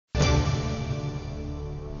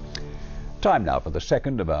Time now for the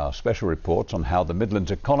second of our special reports on how the Midlands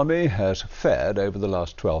economy has fared over the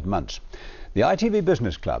last 12 months. The ITV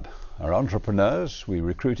Business Club are entrepreneurs we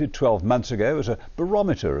recruited 12 months ago as a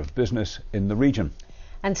barometer of business in the region.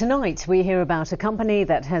 And tonight we hear about a company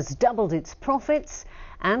that has doubled its profits,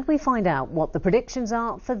 and we find out what the predictions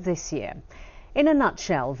are for this year. In a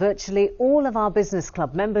nutshell, virtually all of our Business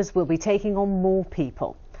Club members will be taking on more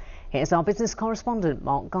people. Here's our business correspondent,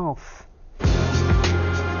 Mark Goff.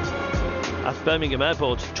 At Birmingham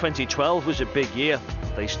Airport, 2012 was a big year.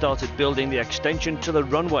 They started building the extension to the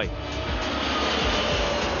runway,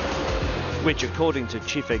 which, according to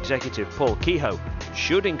Chief Executive Paul Kehoe,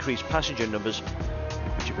 should increase passenger numbers,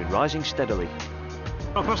 which have been rising steadily.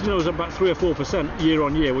 Our passenger numbers are about 3 or 4% year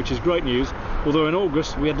on year, which is great news. Although in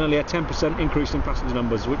August we had nearly a 10% increase in passenger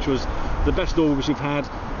numbers, which was the best August we've had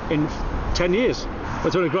in 10 years.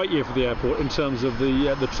 It's been a great year for the airport in terms of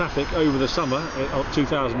the traffic over the summer of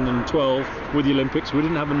 2012 with the Olympics. We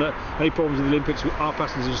didn't have any problems with the Olympics. Our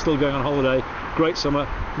passengers are still going on holiday. Great summer,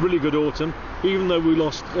 really good autumn. Even though we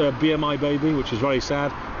lost BMI Baby, which is very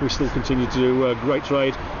sad, we still continue to do great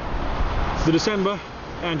trade. The December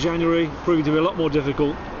and January proving to be a lot more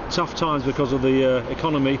difficult, tough times because of the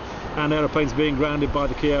economy and aeroplanes being grounded by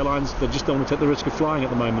the key airlines. They just don't want to take the risk of flying at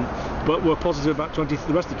the moment. But we're positive about the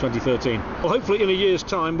rest of 2013. Well, hopefully in a year's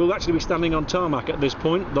time we'll actually be standing on tarmac at this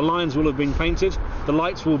point. The lines will have been painted, the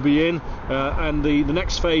lights will be in, and the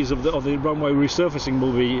next phase of the runway resurfacing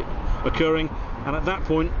will be occurring, and at that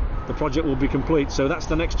point the project will be complete. So that's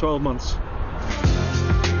the next 12 months.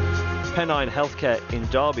 Pennine Healthcare in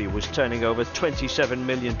Derby was turning over £27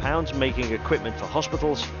 million making equipment for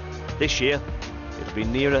hospitals. This year it'll be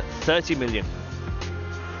nearer 30 million.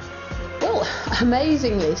 Well,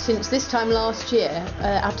 amazingly, since this time last year,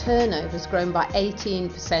 our turnover has grown by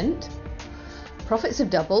 18%. Profits have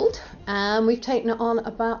doubled, and we've taken on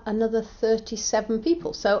about another 37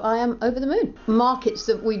 people. So I am over the moon. Markets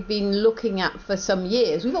that we've been looking at for some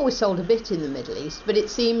years, we've always sold a bit in the Middle East, but it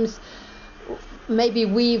seems maybe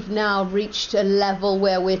we've now reached a level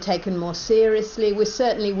where we're taken more seriously. We're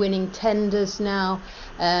certainly winning tenders now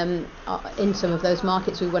in some of those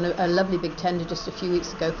markets. We won a lovely big tender just a few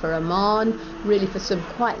weeks ago for Oman, really for some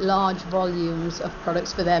quite large volumes of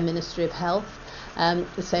products for their Ministry of Health.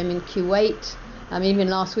 The same in Kuwait. Even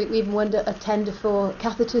last week we even won a tender for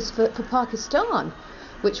catheters for Pakistan,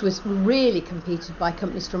 which was really competed by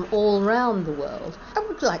companies from all around the world. I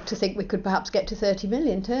would like to think we could perhaps get to 30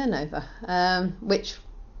 million turnover, which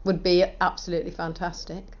would be absolutely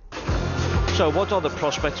fantastic. So what are the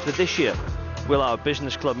prospects for this year? Will our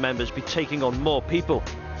Business Club members be taking on more people?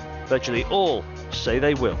 Virtually all say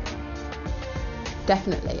they will.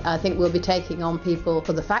 Definitely. I think we'll be taking on people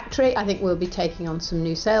for the factory. I think we'll be taking on some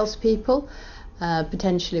new salespeople.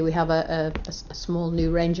 Potentially we have a small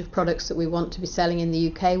new range of products that we want to be selling in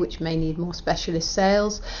the UK, which may need more specialist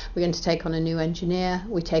sales. We're going to take on a new engineer.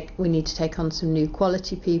 We need to take on some new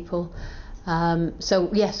quality people. So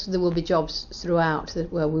yes, there will be jobs throughout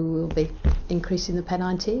where we will be increasing the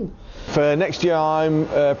Pennine team. For next year I'm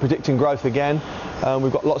predicting growth again.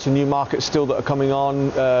 We've got lots of new markets still that are coming on,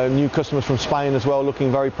 new customers from Spain as well,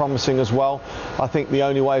 looking very promising as well. I think the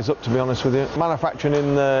only way is up, to be honest with you. Manufacturing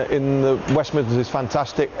in the West Midlands is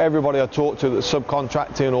fantastic. Everybody I talk to that's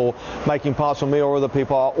subcontracting or making parts for me or other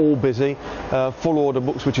people are all busy, full order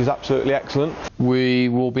books, which is absolutely excellent. We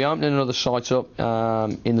will be opening another site up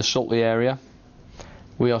in the Saltley area.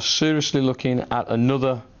 We are seriously looking at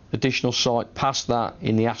another additional site past that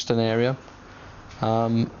in the Aston area,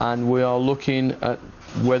 and we are looking at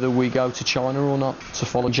whether we go to China or not to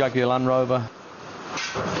follow Jaguar Land Rover.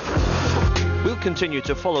 We'll continue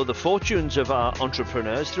to follow the fortunes of our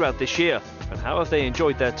entrepreneurs throughout this year, and how have they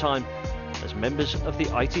enjoyed their time as members of the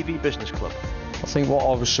ITV Business Club. I think what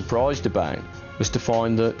I was surprised about was to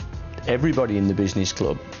find that everybody in the Business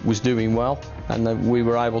Club was doing well, and that we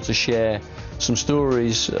were able to share some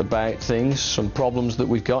stories about things, some problems that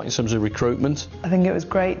we've got in terms of recruitment. I think it was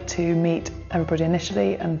great to meet everybody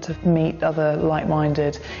initially and to meet other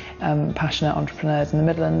like-minded, passionate entrepreneurs in the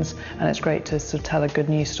Midlands, and it's great to sort of tell a good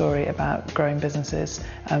news story about growing businesses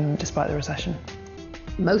despite the recession.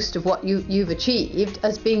 Most of what you've achieved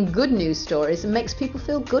as being good news stories and makes people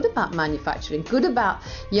feel good about manufacturing, good about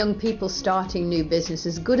young people starting new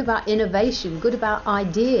businesses, good about innovation, good about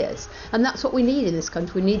ideas. And that's what we need in this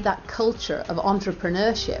country. We need that culture of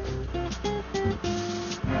entrepreneurship.